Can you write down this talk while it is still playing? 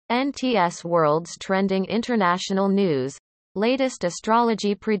NTS World's trending international news, latest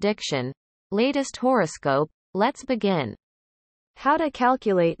astrology prediction, latest horoscope. Let's begin. How to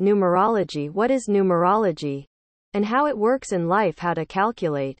calculate numerology. What is numerology? And how it works in life. How to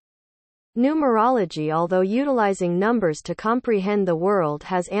calculate numerology. Although utilizing numbers to comprehend the world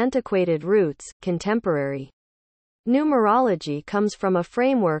has antiquated roots, contemporary numerology comes from a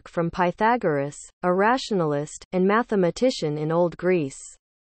framework from Pythagoras, a rationalist and mathematician in Old Greece.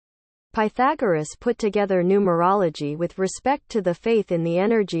 Pythagoras put together numerology with respect to the faith in the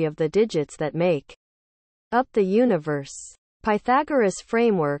energy of the digits that make up the universe. Pythagoras'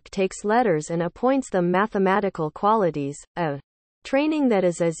 framework takes letters and appoints them mathematical qualities, a training that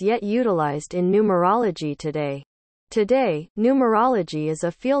is as yet utilized in numerology today. Today, numerology is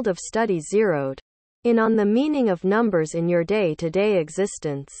a field of study zeroed in on the meaning of numbers in your day-to-day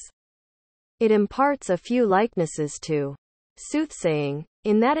existence. It imparts a few likenesses to soothsaying,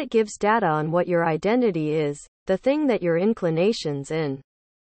 in that it gives data on what your identity is, the thing that your inclinations and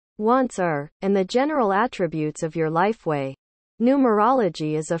wants are, and the general attributes of your lifeway.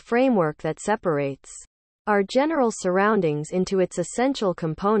 Numerology is a framework that separates our general surroundings into its essential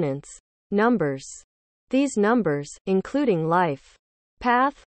components, numbers. These numbers, including life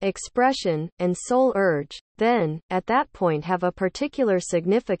path, expression, and soul urge, then, at that point have a particular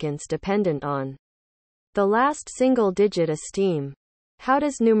significance dependent on the last single digit esteem. How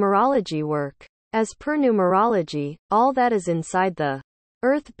does numerology work? As per numerology, all that is inside the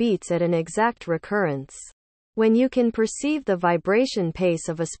earth beats at an exact recurrence. When you can perceive the vibration pace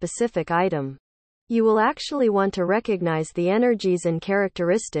of a specific item, you will actually want to recognize the energies and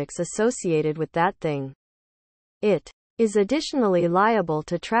characteristics associated with that thing. It is additionally liable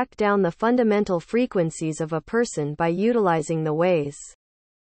to track down the fundamental frequencies of a person by utilizing the ways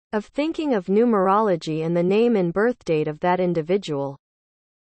of thinking of numerology and the name and birth date of that individual.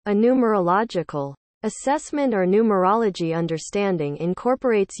 A numerological assessment or numerology understanding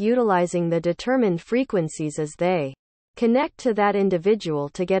incorporates utilizing the determined frequencies as they connect to that individual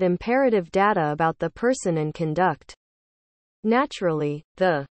to get imperative data about the person and conduct. Naturally,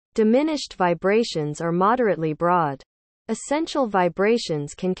 the diminished vibrations are moderately broad. Essential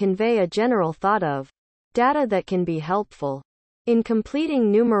vibrations can convey a general thought of data that can be helpful in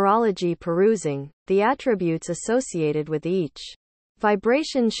completing numerology perusing. The attributes associated with each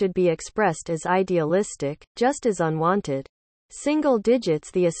vibration should be expressed as idealistic, just as unwanted single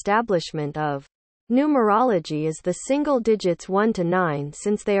digits. The establishment of numerology is the single digits 1 to 9,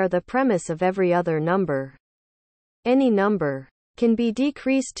 since they are the premise of every other number. Any number can be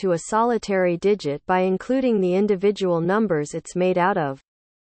decreased to a solitary digit by including the individual numbers it's made out of.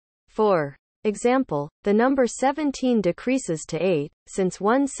 For example, the number 17 decreases to 8, since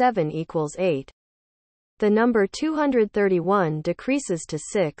 1 7 equals 8. The number 231 decreases to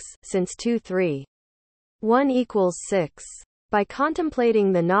 6, since 2 3 1 equals 6. By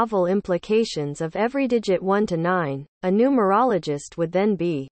contemplating the novel implications of every digit 1 to 9, a numerologist would then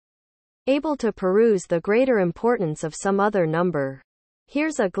be able to peruse the greater importance of some other number.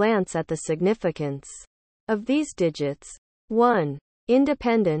 Here's a glance at the significance of these digits. 1.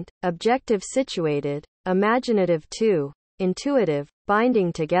 Independent, objective, situated, imaginative. 2. Intuitive,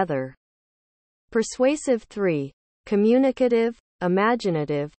 binding together, persuasive. 3. Communicative,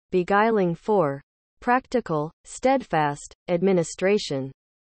 imaginative, beguiling. 4. Practical, steadfast, administration,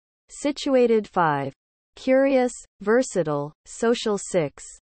 situated. 5. Curious, versatile, social. 6.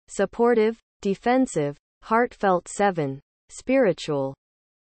 Supportive, defensive, heartfelt. 7. Spiritual,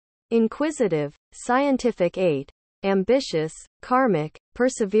 inquisitive, scientific. 8. Ambitious, karmic,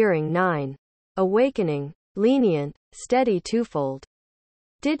 persevering. 9. Awakening, lenient, steady. Twofold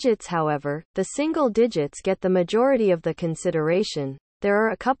digits. However, the single digits get the majority of the consideration. There are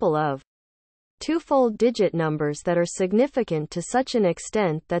a couple of twofold digit numbers that are significant to such an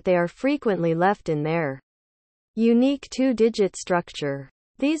extent that they are frequently left in their unique two-digit structure.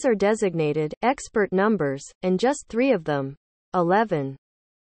 These are designated expert numbers, and just 3 of them, 11,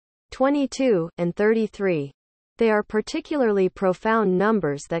 22, and 33. They are particularly profound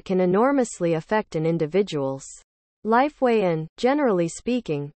numbers that can enormously affect an individual's lifeway and, generally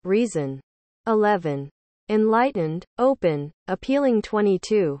speaking, reason. 11. Enlightened, open, appealing.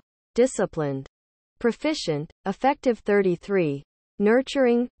 22. Disciplined, proficient, effective. 33.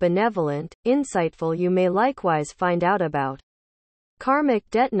 Nurturing, benevolent, insightful. You may likewise find out about karmic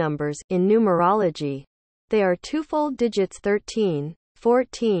debt numbers in numerology. They are twofold digits 13,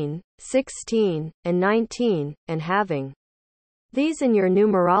 14, 16, and 19, and having these in your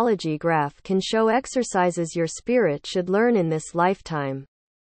numerology graph can show exercises your spirit should learn in this lifetime.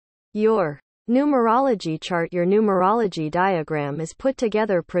 Your Numerology chart. Your numerology diagram is put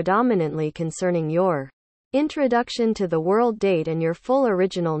together predominantly concerning your introduction to the world date and your full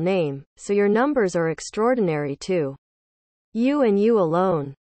original name, so your numbers are extraordinary to you and you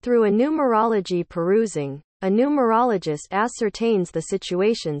alone. Through a numerology perusing, a numerologist ascertains the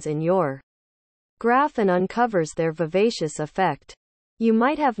situations in your graph and uncovers their vivacious effect. You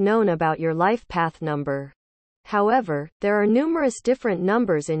might have known about your life path number. However, there are numerous different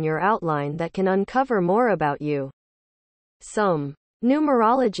numbers in your outline that can uncover more about you. Some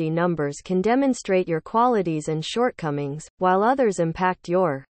numerology numbers can demonstrate your qualities and shortcomings, while others impact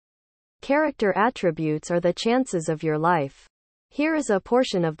your character attributes or the chances of your life. Here is a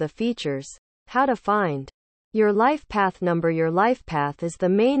portion of the features. How to find your life path number. Your life path is the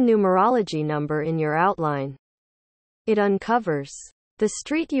main numerology number in your outline. It uncovers the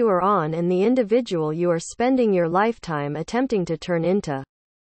street you are on and the individual you are spending your lifetime attempting to turn into.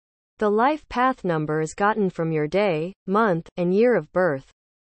 The life path number is gotten from your day, month, and year of birth.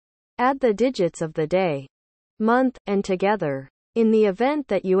 Add the digits of the day, month, and together. In the event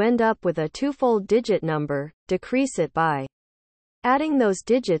that you end up with a twofold digit number, decrease it by adding those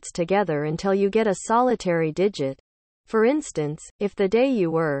digits together until you get a solitary digit. For instance, if the day you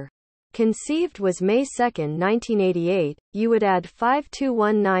were conceived was May 2, 1988, you would add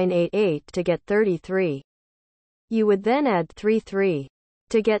 521988 to get 33. You would then add 33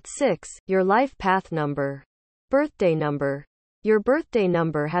 to get 6, your life path number. Birthday number. Your birthday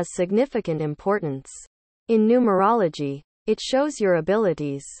number has significant importance. In numerology, it shows your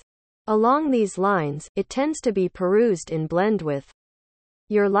abilities. Along these lines, it tends to be perused in blend with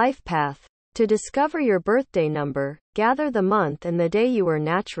your life path. To discover your birthday number, gather the month and the day you were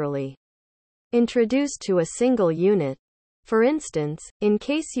naturally introduced to a single unit. For instance, in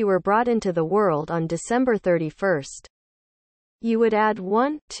case you were brought into the world on December 31st, you would add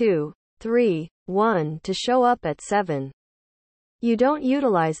 1, 2, 3, 1 to show up at 7. You don't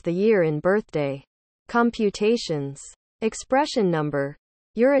utilize the year in birthday computations. Expression number.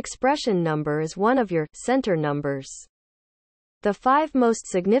 Your expression number is one of your center numbers. The 5 most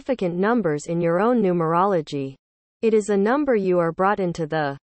significant numbers in your own numerology. It is a number you are brought into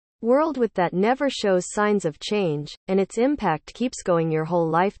the world with that never shows signs of change, and its impact keeps going your whole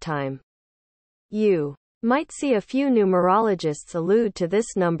lifetime. You might see a few numerologists allude to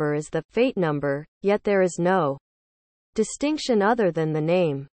this number as the fate number, yet there is no distinction other than the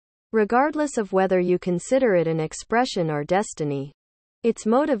name. Regardless of whether you consider it an expression or destiny, its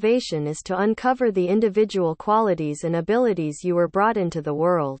motivation is to uncover the individual qualities and abilities you were brought into the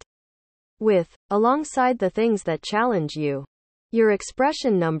world with, alongside the things that challenge you. Your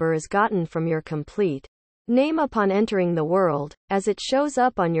expression number is gotten from your complete name upon entering the world, as it shows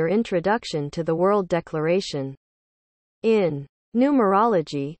up on your introduction to the world declaration. In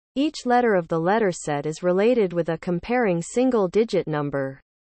numerology, each letter of the letter set is related with a comparing single-digit number.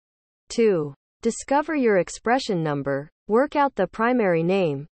 To discover your expression number, work out the primary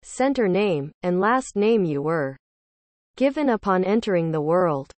name, center name, and last name you were given upon entering the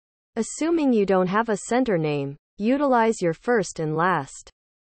world. Assuming you don't have a center name, utilize your first and last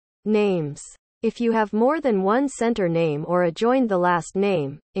names. If you have more than one center name or adjoin the last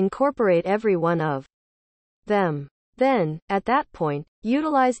name, incorporate every one of them. Then, at that point,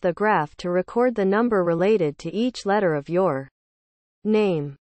 utilize the graph to record the number related to each letter of your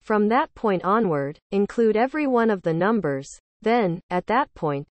name. From that point onward, include every one of the numbers. Then, at that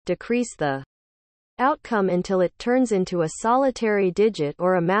point, decrease the outcome until it turns into a solitary digit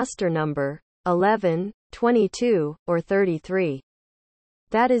or a master number, 11, 22, or 33.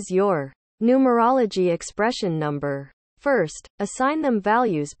 That is your numerology expression number. First, assign them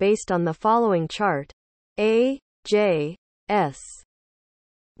values based on the following chart: A, J, S,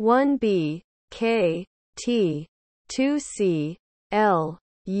 1B, K, T, 2C, L,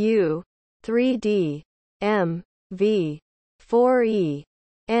 U, 3D, M, V, 4E,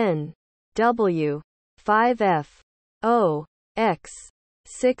 N, W, 5F, O, X,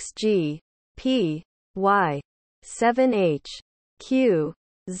 6G, P, Y, 7H, Q,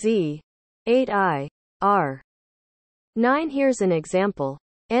 Z, 8I, R. 9. Here's an example.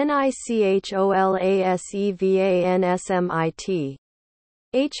 NICHOLASEVANSMIT.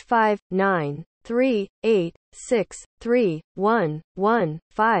 H5, 9, 3, 8, 6, 3, 1, 1,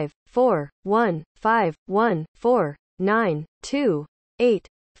 5, 4, 1, 5, 1, 4, 9, 2, 8,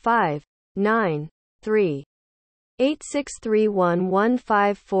 5, 9, 3.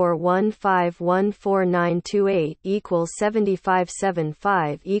 86311541514928 equals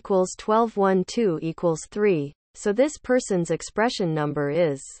 7575 equals 1212 equals 3, so this person's expression number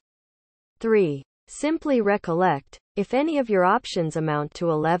is 3. Simply recollect, if any of your options amount to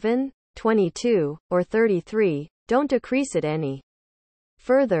 11, 22, or 33, don't decrease it any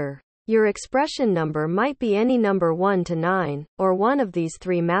further. Your expression number might be any number 1 to 9, or one of these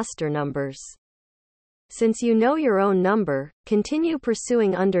three master numbers. Since you know your own number, continue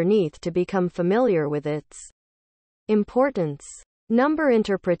pursuing underneath to become familiar with its importance. Number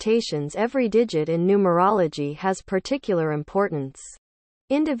interpretations. Every digit in numerology has particular importance.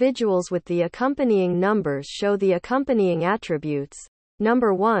 Individuals with the accompanying numbers show the accompanying attributes.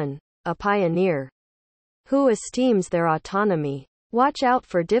 Number 1, a pioneer who esteems their autonomy. Watch out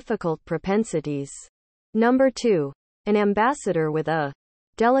for difficult propensities. Number 2, an ambassador with a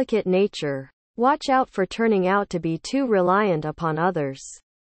delicate nature. Watch out for turning out to be too reliant upon others.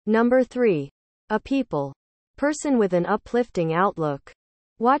 Number 3, a people person with an uplifting outlook.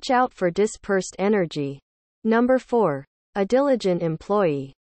 Watch out for dispersed energy. Number 4, a diligent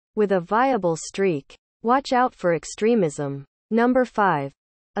employee with a viable streak. Watch out for extremism. Number 5,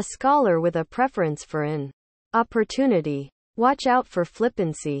 a scholar with a preference for an opportunity. Watch out for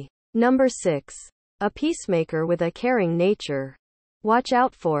flippancy. Number 6, a peacemaker with a caring nature. Watch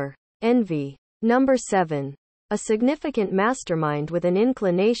out for envy. Number 7, a significant mastermind with an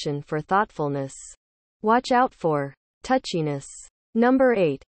inclination for thoughtfulness. Watch out for touchiness. Number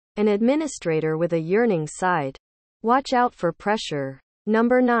 8, an administrator with a yearning side. Watch out for pressure.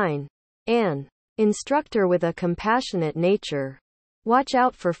 Number 9, an instructor with a compassionate nature. Watch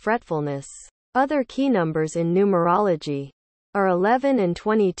out for fretfulness. Other key numbers in numerology are 11 and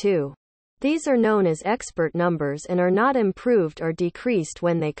 22. These are known as expert numbers and are not improved or decreased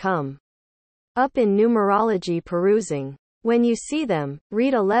when they come up in numerology perusing. When you see them,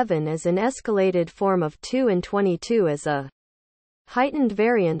 read 11 as an escalated form of 2 and 22 as a heightened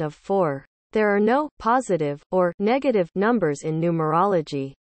variant of 4. There are no positive or negative numbers in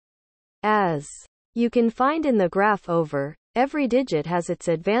numerology. As you can find in the graph over, every digit has its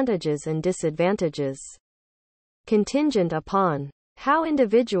advantages and disadvantages. Contingent upon how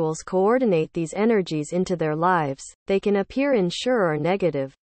individuals coordinate these energies into their lives, they can appear in sure or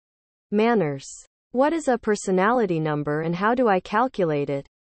negative manners. What is a personality number and how do I calculate it?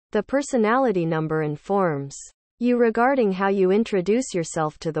 The personality number informs you regarding how you introduce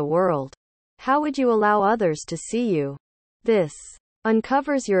yourself to the world. How would you allow others to see you? This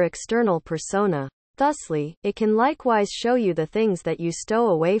uncovers your external persona. Thusly, it can likewise show you the things that you stow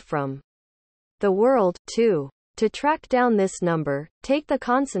away from the world, too. To track down this number, take the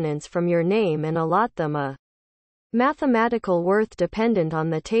consonants from your name and allot them a mathematical worth dependent on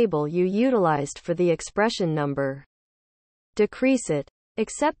the table you utilized for the expression number. Decrease it,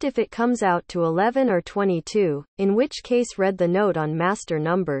 except if it comes out to 11 or 22, in which case read the note on master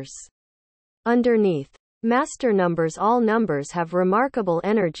numbers. Underneath master numbers, all numbers have remarkable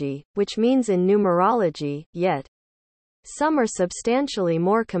energy, which means in numerology, yet some are substantially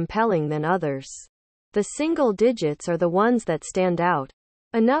more compelling than others. The single digits are the ones that stand out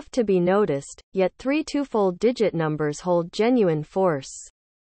enough to be noticed, yet 3 twofold digit numbers hold genuine force.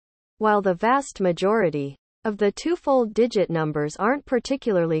 While the vast majority of the twofold digit numbers aren't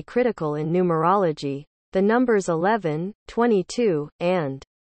particularly critical in numerology, the numbers 11, 22, and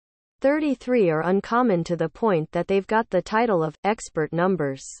 33 are uncommon to the point that they've got the title of expert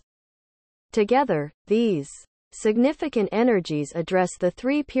numbers. Together, these significant energies address the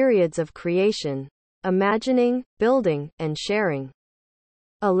three periods of creation: imagining, building, and sharing.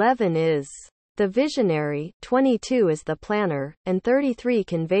 11 is the visionary, 22 is the planner, and 33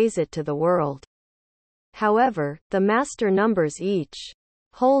 conveys it to the world. However, the master numbers each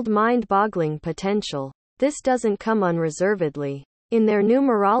hold mind-boggling potential. This doesn't come unreservedly in their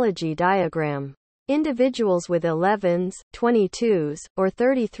numerology diagram. Individuals with 11s, 22s, or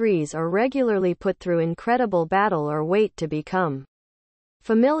 33s are regularly put through incredible battle or wait to become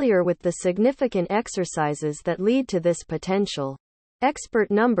familiar with the significant exercises that lead to this potential. Expert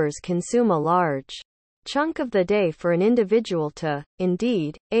numbers consume a large chunk of the day for an individual to,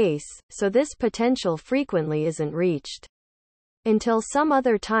 indeed, ace, so this potential frequently isn't reached until some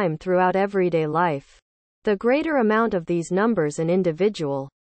other time throughout everyday life. The greater amount of these numbers an individual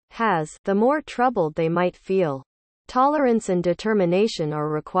has, the more troubled they might feel. Tolerance and determination are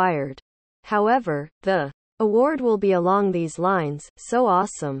required. However, the award will be along these lines: so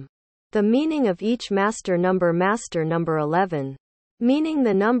awesome. The meaning of each master number 11. Meaning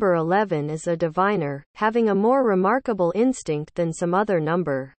the number 11 is a diviner, having a more remarkable instinct than some other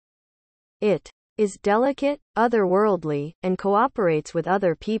number. It is delicate, otherworldly, and cooperates with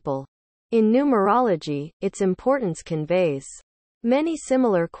other people. In numerology, its importance conveys many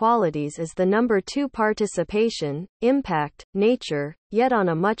similar qualities as the number 2: participation, impact, nature, yet on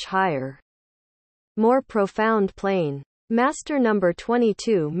a much higher, more profound plane. Master number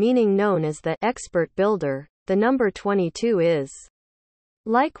 22 meaning known as the expert builder. The number 22 is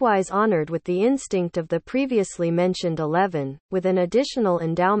likewise honored with the instinct of the previously mentioned 11, with an additional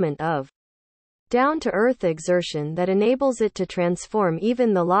endowment of down-to-earth exertion that enables it to transform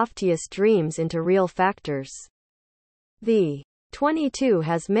even the loftiest dreams into real factors. The 22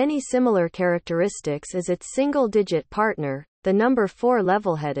 has many similar characteristics as its single-digit partner, the number 4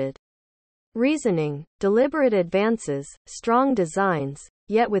 level-headed. Reasoning, deliberate advances, strong designs,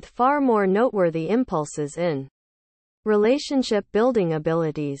 yet with far more noteworthy impulses in relationship building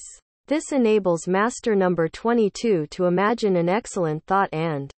abilities. This enables master number 22 to imagine an excellent thought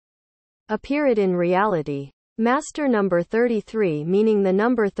and appear it in reality. Master number 33 meaning the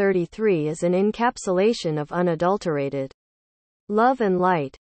number 33 is an encapsulation of unadulterated love and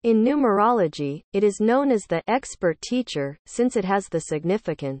light. In numerology, it is known as the expert teacher, since it has the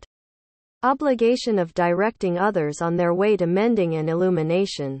significant obligation of directing others on their way to mending and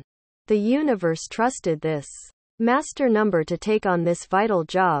illumination. The universe trusted this master number to take on this vital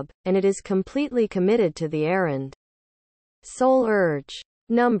job, and it is completely committed to the errand. Soul urge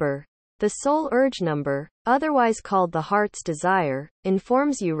number. The soul urge number, otherwise called the heart's desire,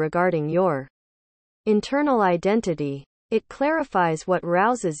 informs you regarding your internal identity. It clarifies what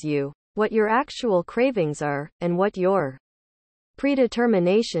rouses you, what your actual cravings are, and what your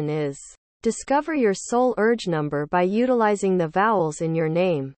predetermination is. Discover your soul urge number by utilizing the vowels in your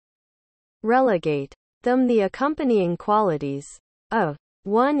name. Relegate them the accompanying qualities a,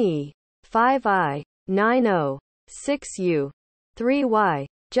 1e, 5i, 9o, 6u, 3y,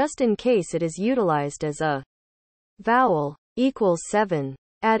 just in case it is utilized as a vowel, equals 7.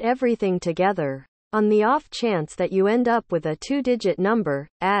 Add everything together. On the off chance that you end up with a 2-digit number,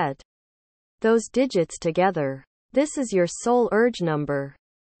 add those digits together. This is your soul urge number.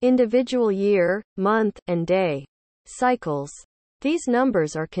 Individual year, month, and day cycles. These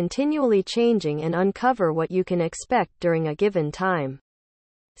numbers are continually changing and uncover what you can expect during a given time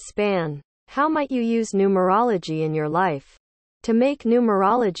span. How might you use numerology in your life? To make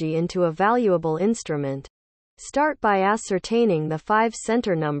numerology into a valuable instrument, start by ascertaining the 5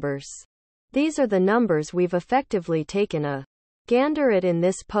 center numbers. These are the numbers we've effectively taken a gander at in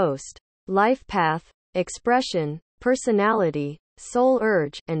this post: life path, expression, personality, soul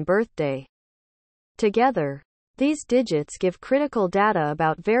urge, and birthday. Together, these digits give critical data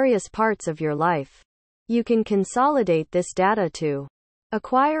about various parts of your life. You can consolidate this data to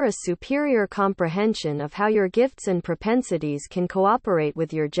acquire a superior comprehension of how your gifts and propensities can cooperate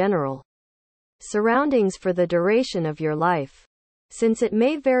with your general surroundings for the duration of your life. Since it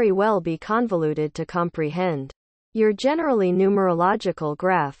may very well be convoluted to comprehend your generally numerological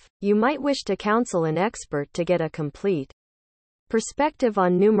graph, you might wish to counsel an expert to get a complete perspective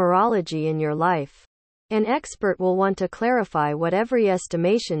on numerology in your life. An expert will want to clarify what every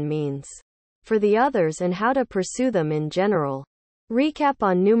estimation means for the others and how to pursue them in general. Recap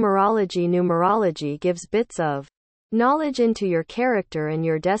on numerology. Numerology gives bits of knowledge into your character and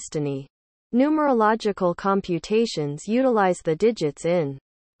your destiny. Numerological computations utilize the digits in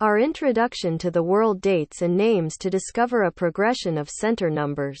our introduction to the world dates and names to discover a progression of center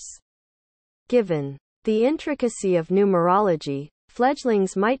numbers. Given the intricacy of numerology,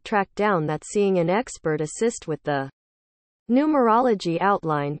 fledglings might track down that seeing an expert assist with the numerology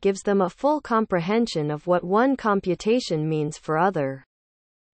outline gives them a full comprehension of what one computation means for other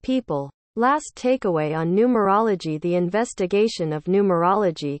people. Last takeaway on numerology: the investigation of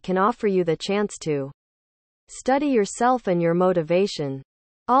numerology can offer you the chance to study yourself and your motivation.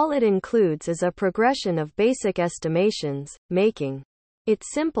 All it includes is a progression of basic estimations, making it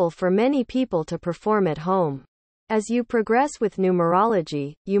simple for many people to perform at home. As you progress with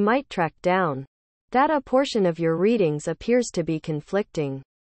numerology, you might track down that a portion of your readings appears to be conflicting.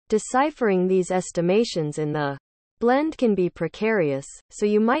 Deciphering these estimations in the blend can be precarious, so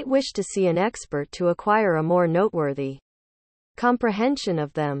you might wish to see an expert to acquire a more noteworthy comprehension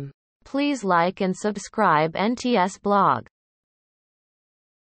of them. Please like and subscribe NTS blog.